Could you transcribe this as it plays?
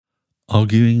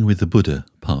Arguing with the Buddha,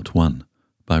 Part 1,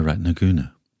 by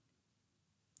Ratnaguna.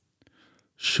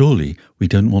 Surely we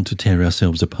don't want to tear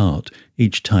ourselves apart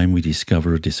each time we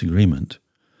discover a disagreement.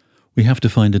 We have to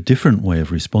find a different way of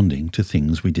responding to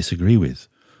things we disagree with,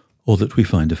 or that we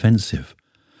find offensive,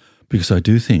 because I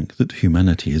do think that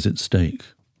humanity is at stake.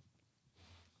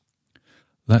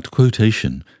 That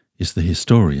quotation is the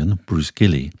historian Bruce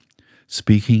Gilley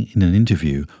speaking in an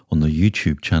interview on the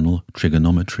YouTube channel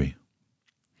Trigonometry.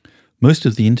 Most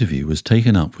of the interview was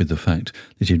taken up with the fact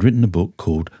that he'd written a book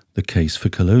called The Case for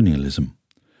Colonialism,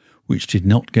 which did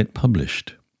not get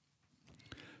published.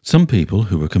 Some people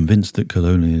who were convinced that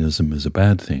colonialism is a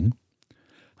bad thing,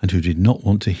 and who did not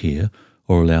want to hear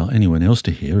or allow anyone else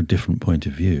to hear a different point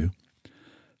of view,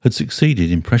 had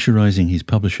succeeded in pressurizing his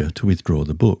publisher to withdraw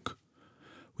the book,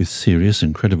 with serious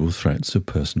and credible threats of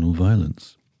personal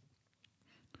violence.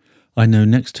 I know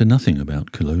next to nothing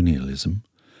about colonialism,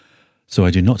 so I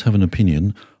do not have an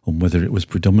opinion on whether it was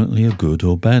predominantly a good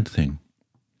or bad thing.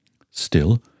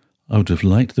 Still, I would have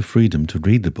liked the freedom to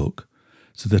read the book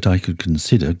so that I could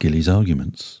consider Gilley's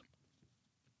arguments.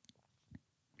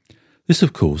 This,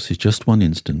 of course, is just one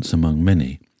instance among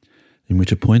many in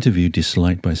which a point of view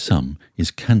disliked by some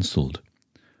is cancelled,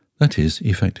 that is,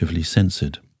 effectively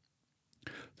censored.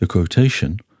 The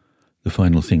quotation, the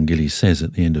final thing Gilley says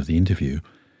at the end of the interview,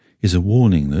 is a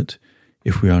warning that,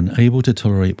 if we are unable to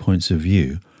tolerate points of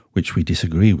view which we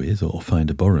disagree with or find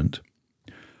abhorrent,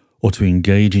 or to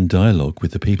engage in dialogue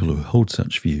with the people who hold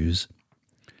such views,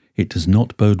 it does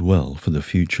not bode well for the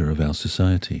future of our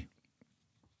society.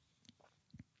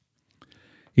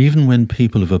 Even when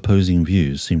people of opposing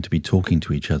views seem to be talking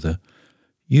to each other,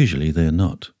 usually they are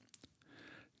not.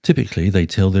 Typically they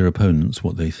tell their opponents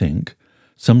what they think,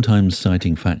 sometimes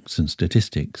citing facts and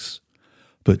statistics,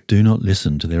 but do not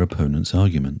listen to their opponents'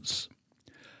 arguments.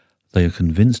 They are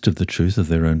convinced of the truth of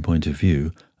their own point of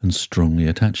view and strongly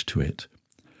attached to it,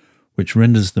 which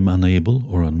renders them unable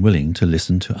or unwilling to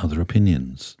listen to other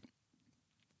opinions.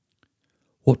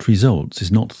 What results is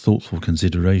not thoughtful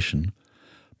consideration,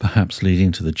 perhaps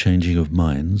leading to the changing of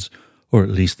minds, or at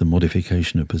least the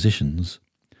modification of positions,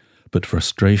 but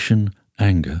frustration,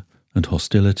 anger, and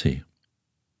hostility.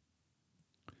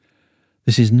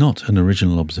 This is not an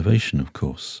original observation, of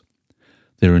course.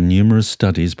 There are numerous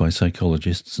studies by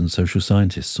psychologists and social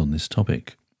scientists on this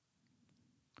topic.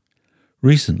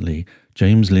 Recently,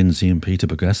 James Lindsay and Peter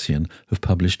Bogassian have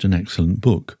published an excellent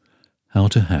book, How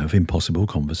to Have Impossible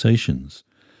Conversations,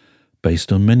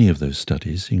 based on many of those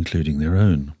studies, including their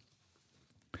own.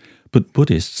 But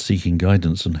Buddhists seeking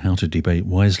guidance on how to debate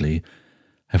wisely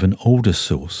have an older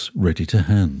source ready to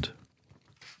hand.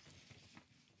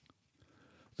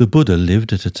 The Buddha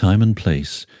lived at a time and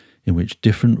place in which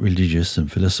different religious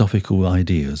and philosophical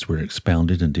ideas were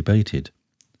expounded and debated,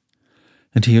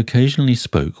 and he occasionally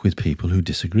spoke with people who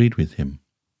disagreed with him.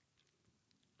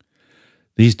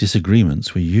 These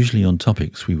disagreements were usually on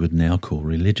topics we would now call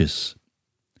religious.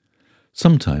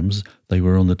 Sometimes they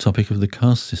were on the topic of the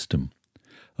caste system,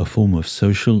 a form of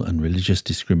social and religious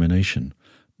discrimination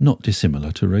not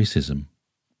dissimilar to racism.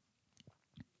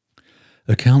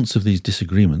 Accounts of these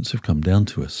disagreements have come down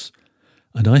to us,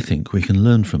 and I think we can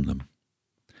learn from them.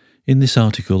 In this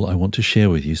article, I want to share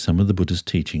with you some of the Buddha's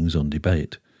teachings on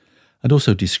debate, and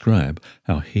also describe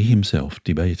how he himself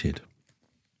debated.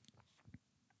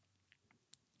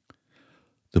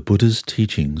 The Buddha's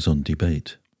teachings on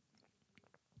debate.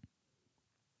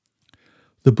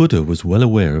 The Buddha was well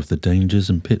aware of the dangers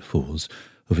and pitfalls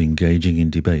of engaging in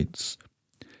debates,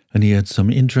 and he had some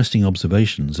interesting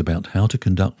observations about how to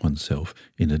conduct oneself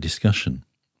in a discussion.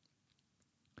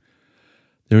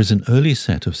 There is an early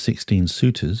set of 16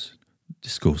 suttas,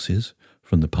 discourses,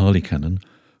 from the Pali Canon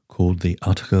called the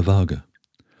Atthakavagga,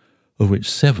 of which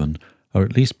 7 are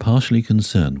at least partially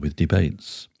concerned with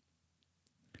debates.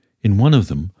 In one of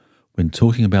them, when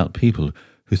talking about people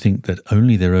who think that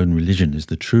only their own religion is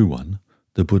the true one,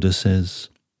 the Buddha says,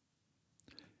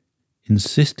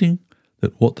 insisting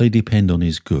that what they depend on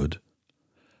is good,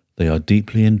 they are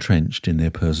deeply entrenched in their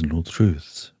personal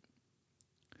truths.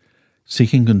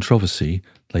 Seeking controversy,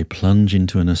 they plunge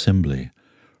into an assembly,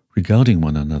 regarding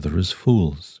one another as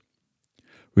fools.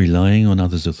 Relying on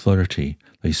others' authority,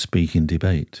 they speak in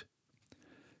debate.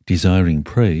 Desiring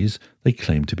praise, they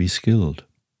claim to be skilled.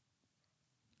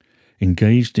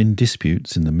 Engaged in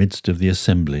disputes in the midst of the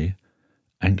assembly,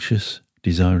 anxious,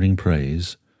 desiring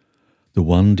praise, the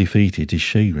one defeated is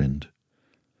chagrined.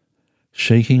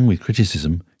 Shaking with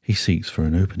criticism, he seeks for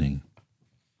an opening.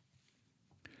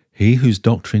 He whose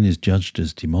doctrine is judged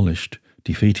as demolished,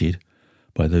 defeated,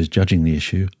 by those judging the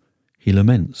issue, he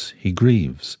laments, he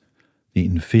grieves. The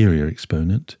inferior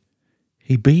exponent,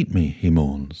 He beat me, he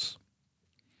mourns.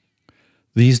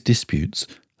 These disputes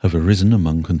have arisen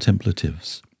among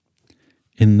contemplatives.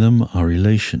 In them are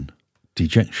elation,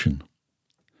 dejection.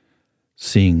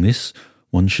 Seeing this,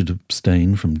 one should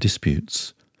abstain from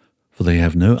disputes, for they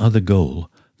have no other goal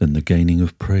than the gaining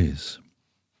of praise.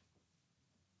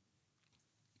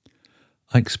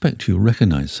 I expect you'll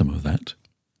recognize some of that.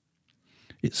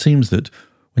 It seems that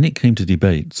when it came to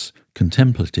debates,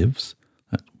 contemplatives,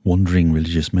 wandering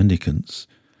religious mendicants,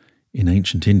 in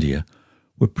ancient India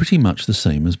were pretty much the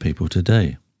same as people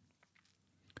today.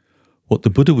 What the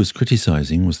Buddha was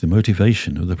criticizing was the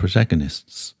motivation of the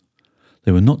protagonists.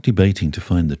 They were not debating to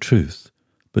find the truth,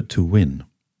 but to win.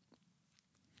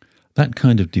 That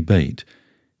kind of debate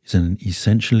is an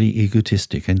essentially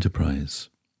egotistic enterprise.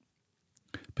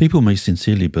 People may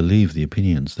sincerely believe the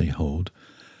opinions they hold,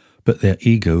 but their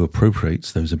ego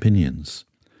appropriates those opinions,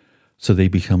 so they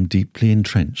become deeply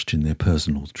entrenched in their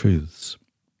personal truths.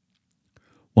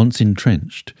 Once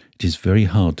entrenched, it is very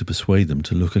hard to persuade them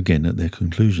to look again at their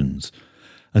conclusions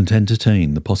and to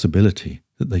entertain the possibility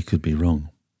that they could be wrong.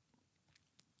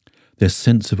 Their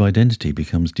sense of identity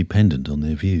becomes dependent on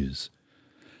their views,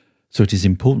 so it is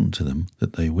important to them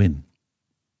that they win.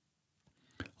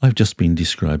 I've just been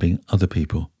describing other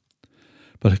people,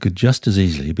 but I could just as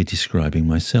easily be describing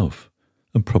myself,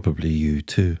 and probably you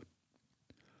too.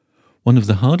 One of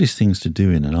the hardest things to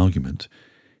do in an argument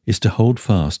is to hold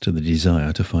fast to the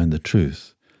desire to find the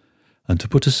truth and to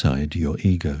put aside your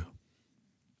ego.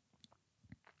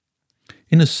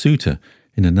 In a sutta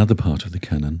in another part of the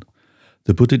canon,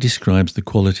 the Buddha describes the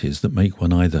qualities that make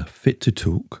one either fit to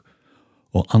talk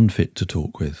or unfit to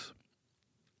talk with.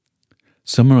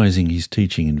 Summarizing his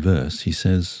teaching in verse, he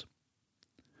says,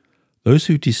 "Those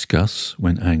who discuss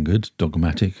when angered,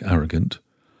 dogmatic, arrogant,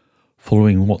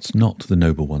 following what's not the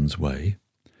noble one's way,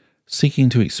 seeking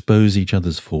to expose each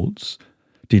other's faults,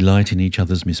 delight in each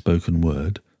other's misspoken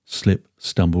word, slip,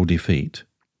 stumble, defeat.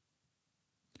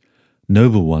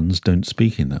 Noble ones don't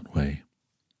speak in that way.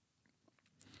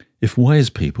 If wise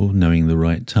people, knowing the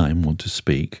right time, want to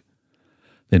speak,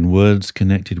 then words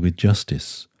connected with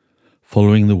justice,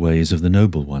 following the ways of the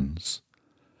noble ones.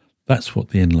 That's what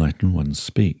the enlightened ones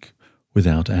speak,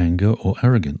 without anger or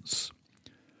arrogance,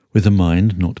 with a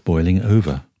mind not boiling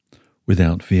over,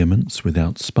 without vehemence,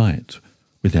 without spite,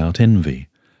 without envy.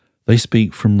 They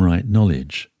speak from right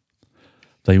knowledge.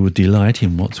 They would delight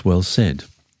in what's well said,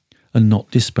 and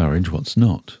not disparage what's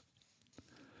not.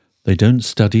 They don't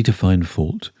study to find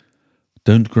fault,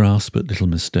 don't grasp at little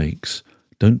mistakes,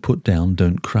 don't put down,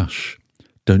 don't crush,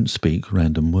 don't speak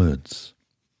random words."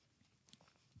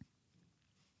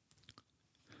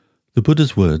 The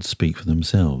Buddha's words speak for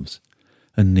themselves,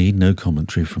 and need no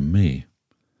commentary from me.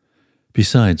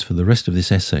 Besides, for the rest of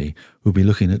this essay, we'll be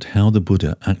looking at how the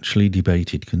Buddha actually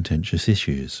debated contentious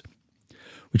issues,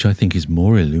 which I think is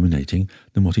more illuminating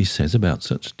than what he says about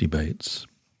such debates.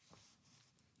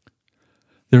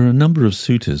 There are a number of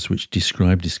suttas which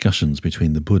describe discussions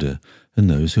between the Buddha and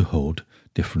those who hold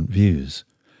different views,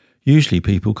 usually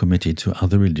people committed to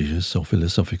other religious or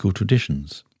philosophical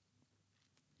traditions.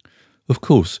 Of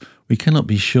course, we cannot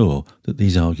be sure that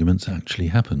these arguments actually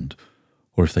happened,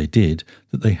 or if they did,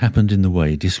 that they happened in the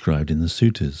way described in the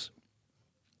suttas.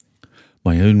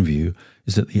 My own view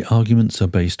is that the arguments are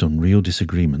based on real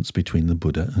disagreements between the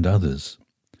Buddha and others,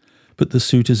 but the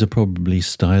suttas are probably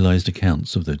stylized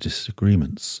accounts of those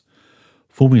disagreements,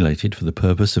 formulated for the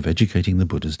purpose of educating the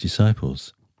Buddha's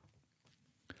disciples.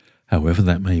 However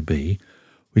that may be,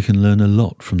 we can learn a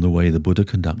lot from the way the Buddha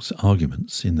conducts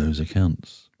arguments in those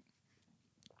accounts.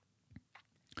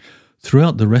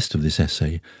 Throughout the rest of this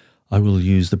essay, I will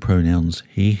use the pronouns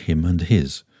he, him, and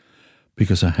his,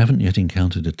 because I haven't yet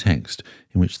encountered a text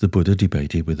in which the Buddha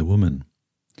debated with a woman.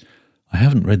 I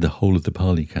haven't read the whole of the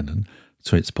Pali Canon,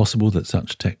 so it's possible that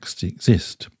such texts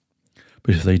exist.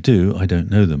 But if they do, I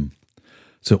don't know them.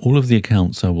 So all of the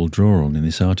accounts I will draw on in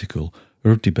this article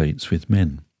are of debates with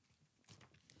men.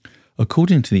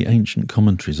 According to the ancient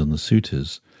commentaries on the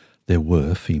suttas, there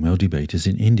were female debaters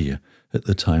in India at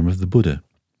the time of the Buddha.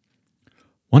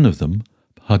 One of them,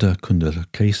 Bhadda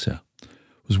Kundalakesa,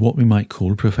 was what we might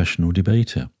call a professional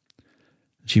debater.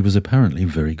 She was apparently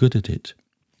very good at it.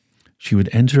 She would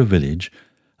enter a village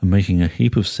and, making a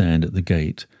heap of sand at the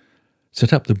gate,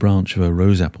 set up the branch of a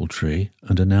rose-apple tree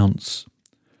and announce,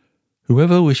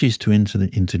 "Whoever wishes to enter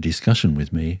into discussion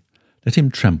with me, let him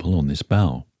trample on this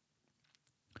bough."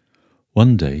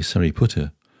 One day,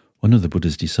 Sariputta, one of the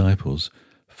Buddha's disciples,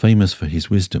 famous for his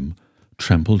wisdom,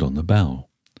 trampled on the bough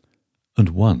and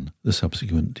won the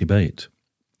subsequent debate.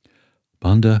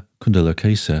 Bhadda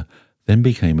Kundalakesa then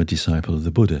became a disciple of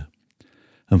the Buddha,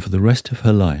 and for the rest of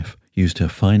her life used her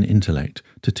fine intellect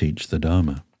to teach the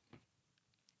Dharma.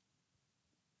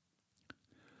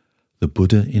 The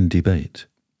Buddha in debate.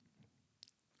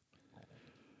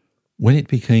 When it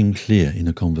became clear in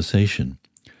a conversation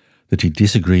that he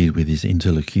disagreed with his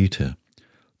interlocutor,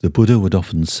 the Buddha would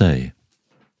often say,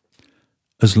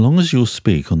 "As long as you'll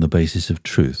speak on the basis of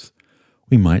truth,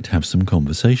 we might have some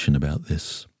conversation about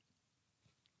this."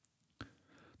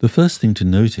 The first thing to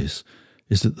notice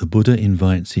is that the Buddha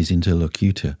invites his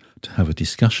interlocutor to have a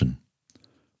discussion.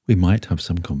 We might have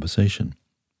some conversation.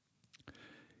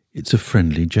 It's a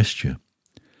friendly gesture,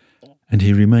 and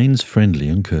he remains friendly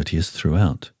and courteous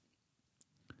throughout.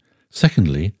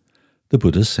 Secondly, the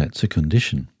Buddha sets a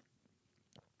condition.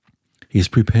 He is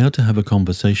prepared to have a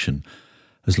conversation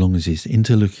as long as his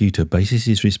interlocutor bases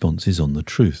his responses on the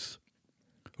truth,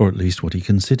 or at least what he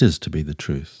considers to be the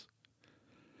truth.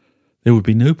 There would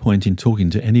be no point in talking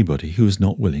to anybody who is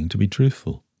not willing to be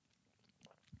truthful.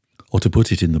 Or to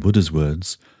put it in the Buddha's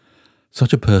words,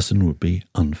 such a person would be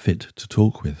unfit to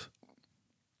talk with.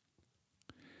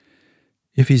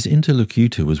 If his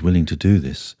interlocutor was willing to do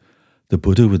this, the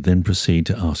Buddha would then proceed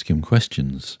to ask him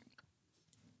questions.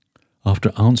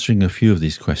 After answering a few of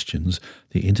these questions,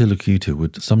 the interlocutor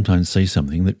would sometimes say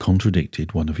something that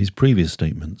contradicted one of his previous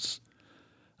statements,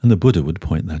 and the Buddha would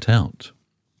point that out.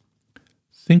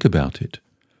 Think about it.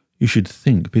 You should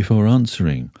think before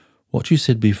answering. What you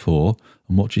said before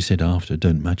and what you said after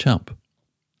don't match up.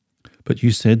 But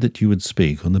you said that you would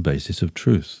speak on the basis of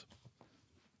truth.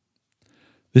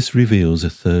 This reveals a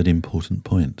third important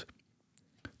point.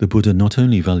 The Buddha not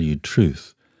only valued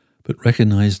truth, but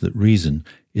recognized that reason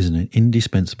is an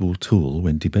indispensable tool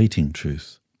when debating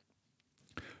truth.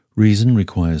 Reason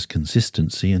requires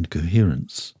consistency and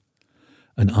coherence.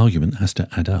 An argument has to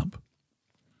add up.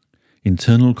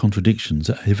 Internal contradictions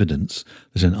are evidence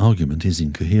that an argument is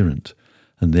incoherent,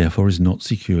 and therefore is not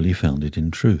securely founded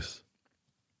in truth.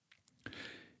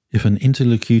 If an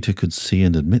interlocutor could see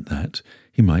and admit that,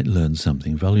 he might learn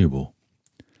something valuable.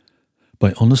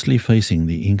 By honestly facing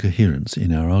the incoherence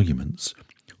in our arguments,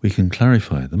 we can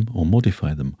clarify them or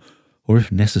modify them, or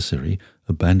if necessary,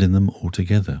 abandon them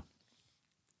altogether.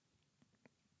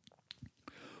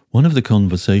 One of the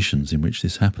conversations in which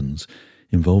this happens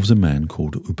involves a man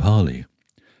called Upali,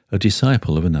 a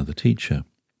disciple of another teacher.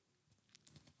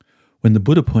 When the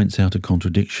Buddha points out a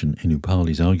contradiction in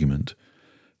Upali's argument,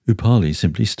 Upali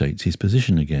simply states his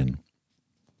position again.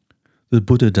 The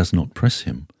Buddha does not press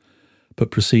him,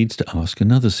 but proceeds to ask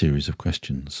another series of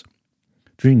questions,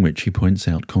 during which he points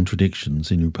out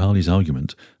contradictions in Upali's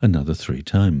argument another 3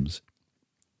 times.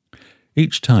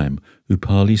 Each time,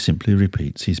 Upali simply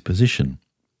repeats his position.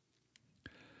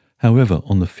 However,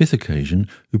 on the 5th occasion,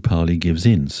 Upali gives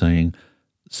in, saying,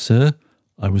 "Sir,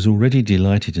 I was already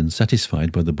delighted and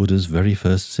satisfied by the Buddha's very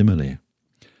first simile.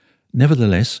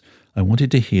 Nevertheless, I wanted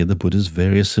to hear the Buddha's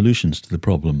various solutions to the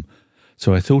problem,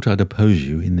 so I thought I'd oppose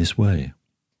you in this way."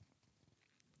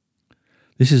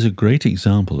 This is a great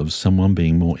example of someone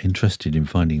being more interested in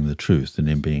finding the truth than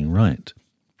in being right.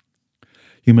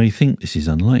 You may think this is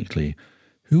unlikely.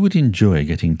 Who would enjoy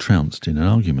getting trounced in an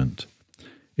argument?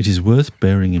 It is worth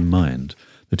bearing in mind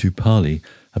that Upali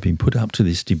had been put up to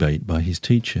this debate by his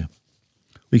teacher.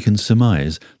 We can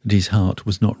surmise that his heart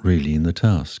was not really in the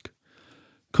task.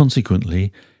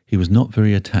 Consequently, he was not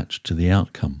very attached to the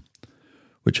outcome,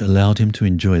 which allowed him to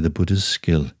enjoy the Buddha's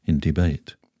skill in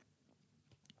debate.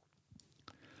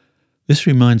 This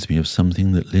reminds me of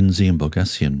something that Lindsay and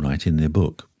Bogassian write in their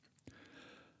book.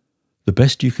 The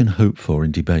best you can hope for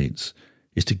in debates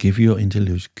is to give your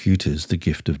interlocutors the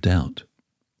gift of doubt.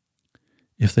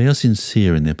 If they are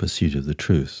sincere in their pursuit of the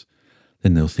truth,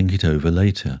 then they'll think it over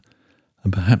later,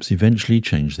 and perhaps eventually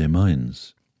change their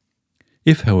minds.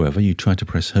 If, however, you try to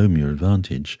press home your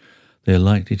advantage, they are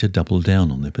likely to double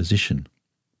down on their position,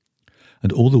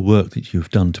 and all the work that you have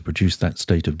done to produce that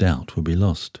state of doubt will be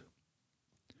lost.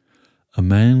 A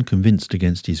man convinced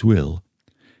against his will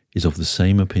is of the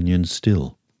same opinion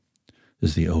still,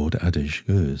 as the old adage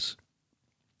goes.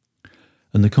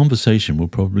 And the conversation will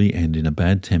probably end in a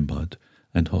bad-tempered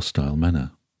and hostile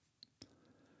manner.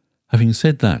 Having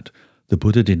said that, the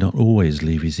Buddha did not always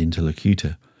leave his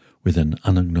interlocutor with an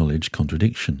unacknowledged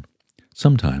contradiction.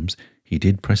 Sometimes he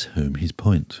did press home his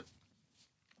point.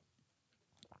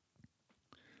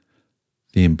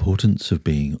 The importance of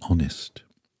being honest.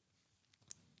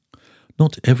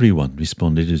 Not everyone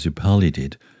responded as Upali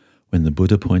did when the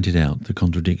Buddha pointed out the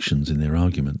contradictions in their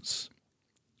arguments.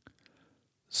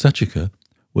 Sachika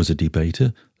was a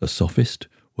debater, a sophist,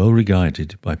 well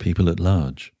regarded by people at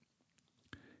large.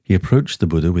 He approached the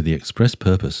Buddha with the express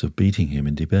purpose of beating him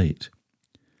in debate.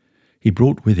 he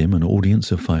brought with him an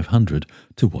audience of 500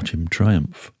 to watch him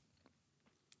triumph.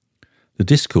 The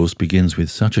discourse begins with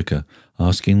Saccaka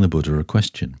asking the Buddha a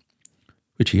question,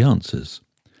 which he answers,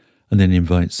 and then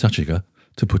invites Saccaka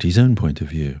to put his own point of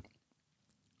view.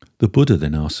 The Buddha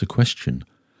then asks a question,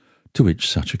 to which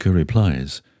Saccaka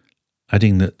replies,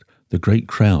 adding that the great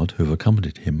crowd who have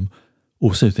accompanied him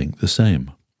also think the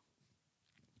same.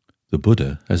 The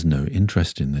Buddha has no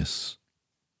interest in this.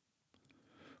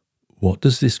 What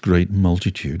does this great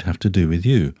multitude have to do with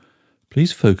you?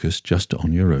 Please focus just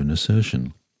on your own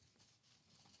assertion.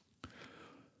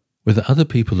 Whether other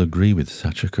people agree with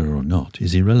Saccaka or not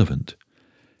is irrelevant.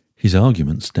 His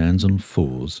argument stands on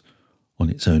fours on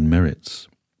its own merits.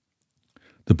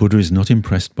 The Buddha is not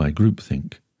impressed by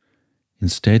groupthink.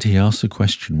 Instead, he asks a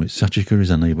question which Saccaka is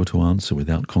unable to answer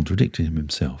without contradicting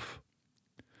himself.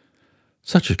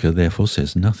 Saccaka therefore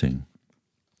says nothing.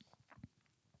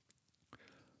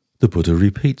 The Buddha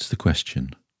repeats the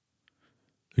question.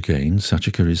 Again,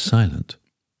 Saccaka is silent.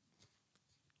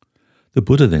 The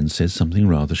Buddha then says something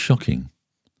rather shocking.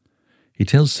 He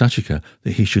tells Saccaka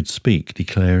that he should speak,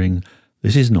 declaring,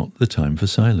 "This is not the time for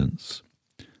silence."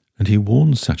 And he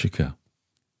warns Saccaka.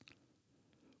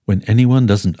 When anyone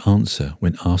doesn't answer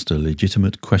when asked a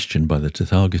legitimate question by the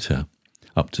Tathagata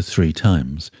up to 3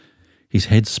 times, his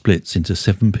head splits into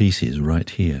 7 pieces right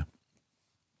here.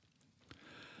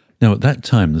 Now at that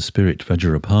time the spirit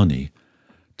Vajrapani,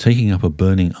 taking up a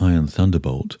burning iron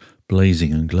thunderbolt,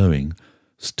 blazing and glowing,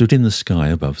 stood in the sky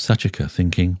above Saccaka,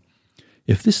 thinking,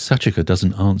 "If this Saccaka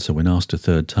doesn't answer when asked a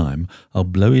 3rd time, I'll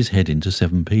blow his head into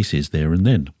 7 pieces there and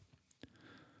then."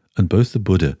 And both the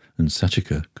Buddha and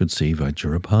Saccaka could see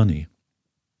Vajrapani.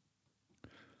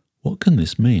 What can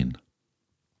this mean?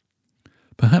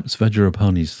 Perhaps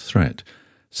Vajrapani's threat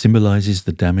symbolizes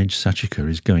the damage Saccaka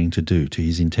is going to do to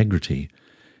his integrity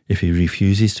if he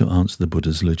refuses to answer the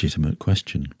Buddha's legitimate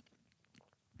question.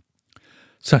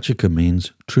 Saccaka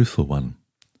means truthful one,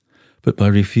 but by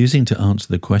refusing to answer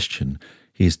the question,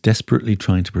 he is desperately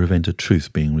trying to prevent a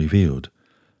truth being revealed,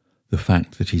 the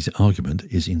fact that his argument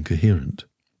is incoherent.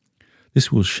 This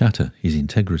will shatter his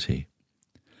integrity.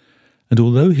 And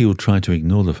although he will try to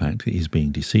ignore the fact that he is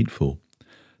being deceitful,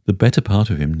 the better part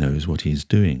of him knows what he is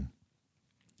doing,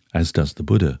 as does the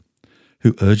Buddha,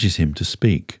 who urges him to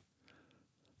speak.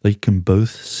 They can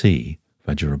both see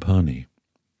Vajrapani.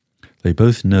 They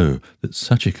both know that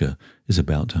Saccaka is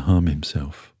about to harm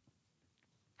himself.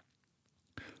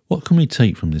 What can we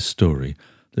take from this story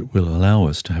that will allow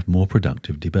us to have more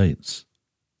productive debates?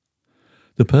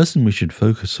 The person we should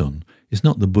focus on is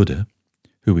not the Buddha,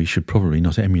 who we should probably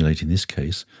not emulate in this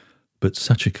case, but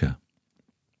Saccaka.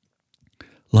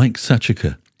 Like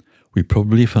Saccaka, we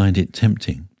probably find it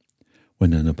tempting,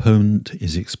 when an opponent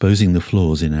is exposing the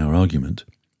flaws in our argument,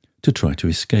 to try to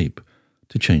escape,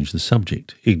 to change the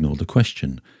subject, ignore the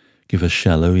question, give a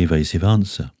shallow, evasive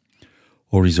answer,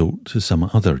 or resort to some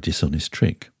other dishonest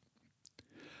trick.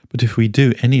 But if we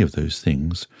do any of those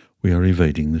things, we are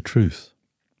evading the truth.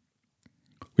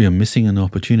 We are missing an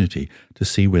opportunity to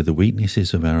see where the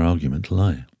weaknesses of our argument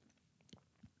lie.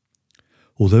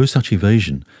 Although such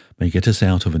evasion may get us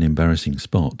out of an embarrassing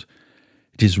spot,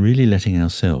 it is really letting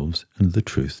ourselves and the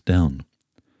truth down.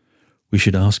 We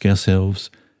should ask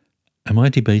ourselves, am I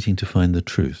debating to find the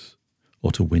truth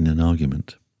or to win an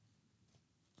argument?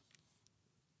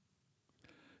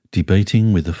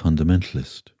 Debating with a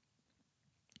fundamentalist.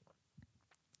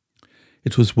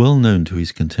 It was well known to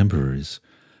his contemporaries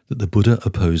that the Buddha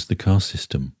opposed the caste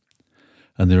system,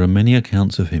 and there are many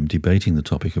accounts of him debating the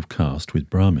topic of caste with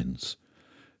Brahmins,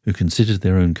 who considered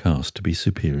their own caste to be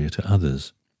superior to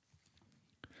others.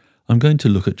 I'm going to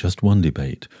look at just one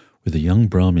debate with a young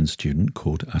Brahmin student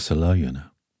called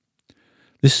Asalayana.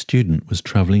 This student was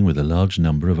travelling with a large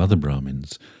number of other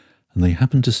Brahmins, and they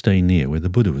happened to stay near where the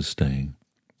Buddha was staying.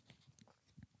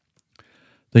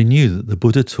 They knew that the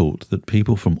Buddha taught that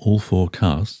people from all 4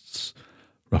 castes,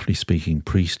 roughly speaking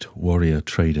priest, warrior,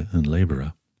 trader and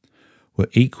labourer, were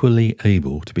equally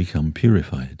able to become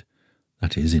purified,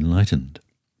 that is, enlightened.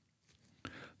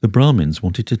 The Brahmins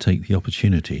wanted to take the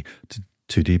opportunity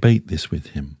to debate this with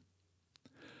him.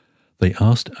 They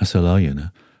asked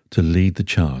Asalayana to lead the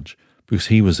charge because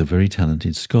he was a very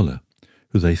talented scholar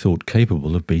who they thought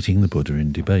capable of beating the Buddha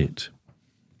in debate.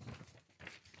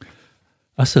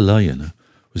 Asalayana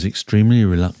was extremely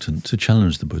reluctant to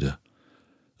challenge the Buddha,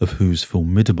 of whose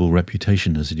formidable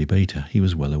reputation as a debater he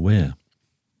was well aware.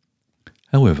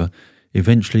 However,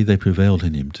 eventually they prevailed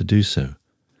on him to do so,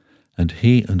 and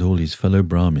he and all his fellow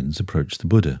Brahmins approached the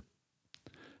Buddha,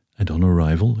 and on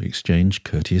arrival exchanged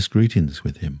courteous greetings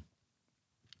with him.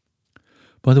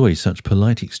 By the way, such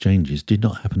polite exchanges did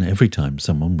not happen every time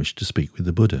someone wished to speak with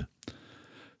the Buddha.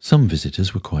 Some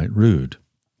visitors were quite rude.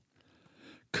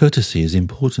 Courtesy is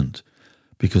important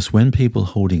because when people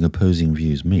holding opposing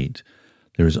views meet,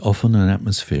 there is often an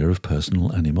atmosphere of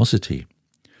personal animosity,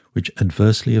 which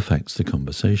adversely affects the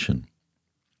conversation.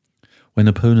 When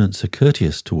opponents are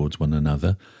courteous towards one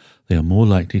another, they are more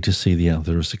likely to see the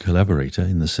other as a collaborator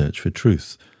in the search for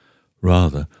truth,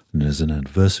 rather than as an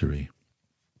adversary.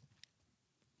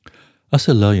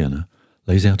 Asalayana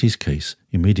lays out his case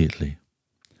immediately.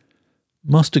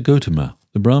 Master Gautama,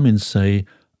 the Brahmins say,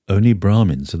 only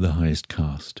Brahmins are the highest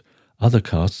caste. Other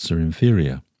castes are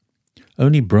inferior.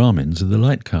 Only Brahmins are the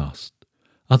light caste.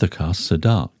 Other castes are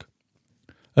dark.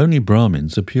 Only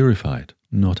Brahmins are purified,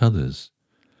 not others.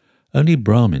 Only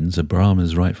Brahmins are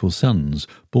Brahma's rightful sons,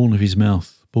 born of his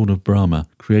mouth, born of Brahma,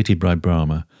 created by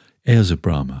Brahma, heirs of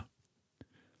Brahma.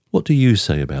 What do you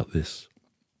say about this?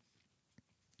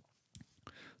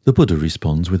 The Buddha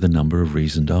responds with a number of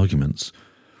reasoned arguments,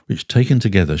 which taken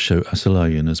together show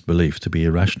Asalayana's belief to be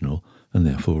irrational and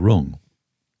therefore wrong.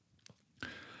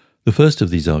 The first of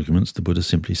these arguments the Buddha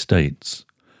simply states,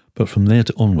 but from there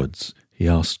onwards he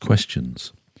asks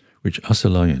questions, which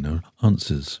Asalayana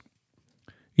answers.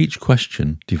 Each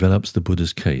question develops the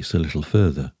Buddha's case a little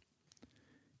further.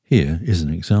 Here is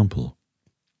an example.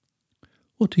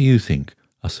 What do you think,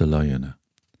 Asalayana?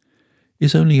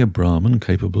 Is only a Brahmin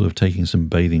capable of taking some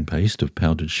bathing paste of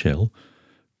powdered shell,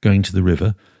 going to the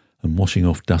river and washing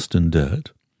off dust and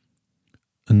dirt,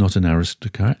 and not an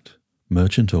aristocrat,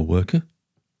 merchant or worker?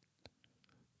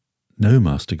 No,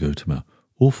 Master Gautama,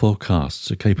 all four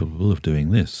castes are capable of doing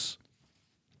this.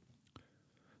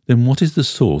 Then what is the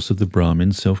source of the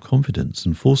Brahmin's self-confidence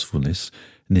and forcefulness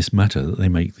in this matter that they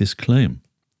make this claim?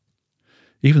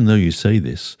 Even though you say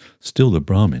this, still the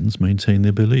Brahmins maintain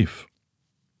their belief.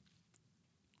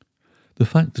 The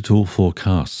fact that all four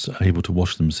castes are able to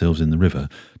wash themselves in the river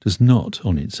does not,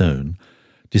 on its own,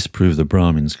 disprove the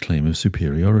Brahmin's claim of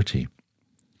superiority.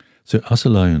 So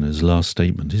Asalayana's last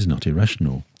statement is not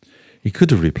irrational. He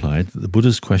could have replied that the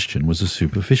Buddha's question was a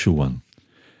superficial one,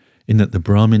 in that the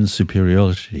Brahmin's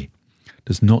superiority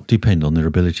does not depend on their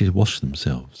ability to wash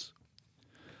themselves.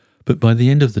 But by the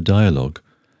end of the dialogue,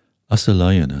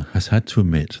 Asalayana has had to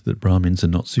admit that Brahmins are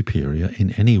not superior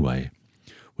in any way,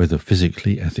 whether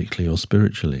physically, ethically, or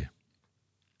spiritually.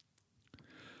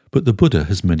 But the Buddha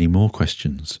has many more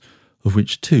questions, of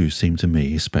which two seem to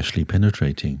me especially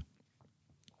penetrating.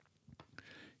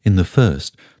 In the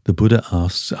first, the Buddha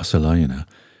asks Asalayana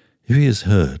if he has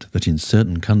heard that in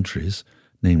certain countries,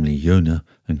 namely Yona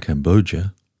and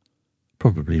Cambodia,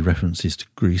 probably references to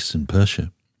Greece and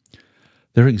Persia,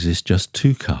 there exist just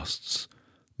two castes,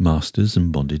 masters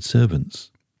and bonded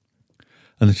servants,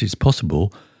 and it is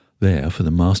possible there for the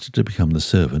master to become the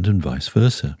servant and vice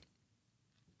versa.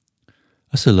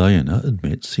 Asalayana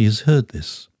admits he has heard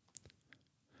this.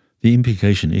 The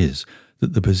implication is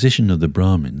that the position of the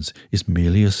Brahmins is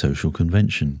merely a social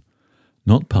convention,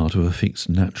 not part of a fixed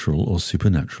natural or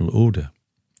supernatural order.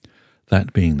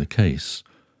 That being the case,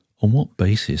 on what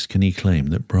basis can he claim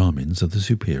that Brahmins are the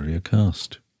superior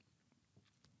caste?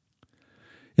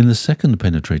 In the second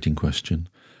penetrating question,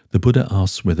 the Buddha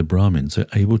asks whether Brahmins are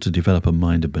able to develop a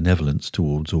mind of benevolence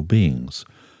towards all beings,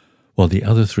 while the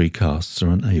other three castes are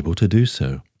unable to do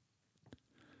so.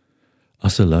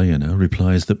 Asalayana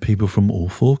replies that people from all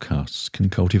four castes can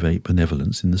cultivate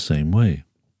benevolence in the same way.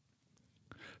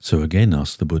 So again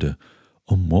asks the Buddha,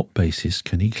 on what basis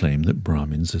can he claim that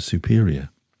Brahmins are superior?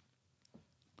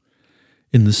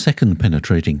 In the second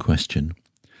penetrating question,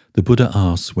 the Buddha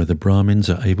asks whether Brahmins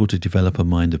are able to develop a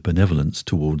mind of benevolence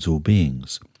towards all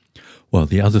beings, while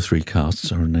the other three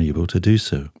castes are unable to do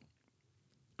so.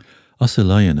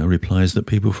 Asalayana replies that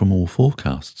people from all four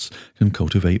castes can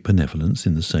cultivate benevolence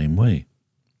in the same way.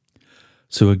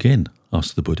 So again,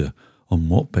 asks the Buddha, on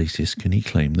what basis can he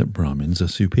claim that Brahmins are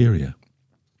superior?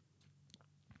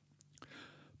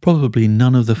 Probably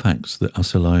none of the facts that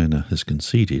Asalayana has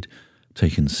conceded,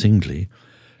 taken singly,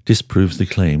 disproves the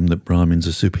claim that Brahmins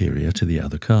are superior to the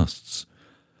other castes,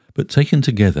 but taken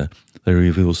together they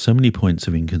reveal so many points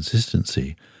of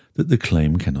inconsistency that the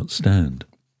claim cannot stand.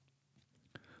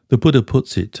 The Buddha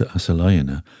puts it to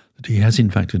Asalayana that he has in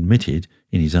fact admitted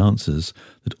in his answers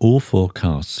that all four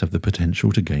castes have the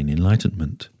potential to gain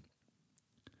enlightenment.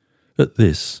 At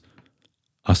this,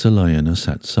 Asalayana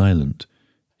sat silent,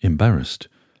 embarrassed,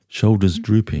 shoulders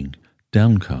drooping,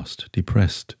 downcast,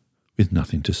 depressed, with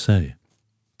nothing to say.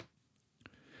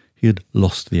 He had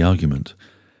lost the argument,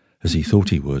 as he thought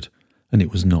he would, and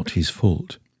it was not his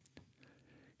fault.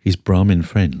 His Brahmin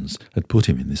friends had put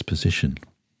him in this position.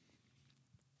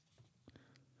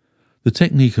 The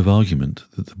technique of argument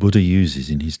that the Buddha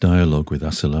uses in his dialogue with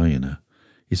Asalayana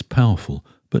is powerful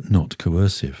but not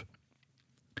coercive.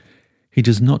 He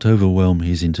does not overwhelm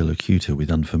his interlocutor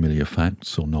with unfamiliar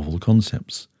facts or novel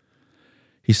concepts.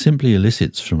 He simply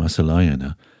elicits from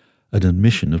Asalayana an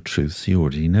admission of truths he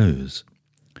already knows,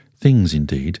 things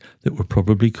indeed that were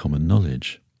probably common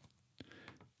knowledge.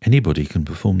 Anybody can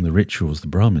perform the rituals the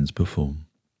Brahmins perform.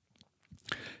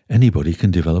 Anybody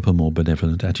can develop a more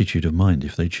benevolent attitude of mind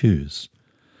if they choose.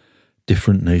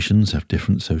 Different nations have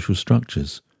different social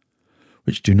structures,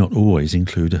 which do not always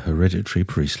include a hereditary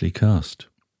priestly caste.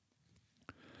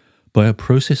 By a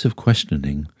process of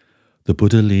questioning, the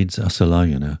Buddha leads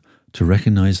Asalayana to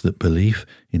recognize that belief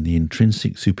in the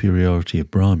intrinsic superiority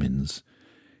of Brahmins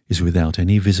is without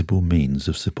any visible means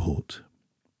of support.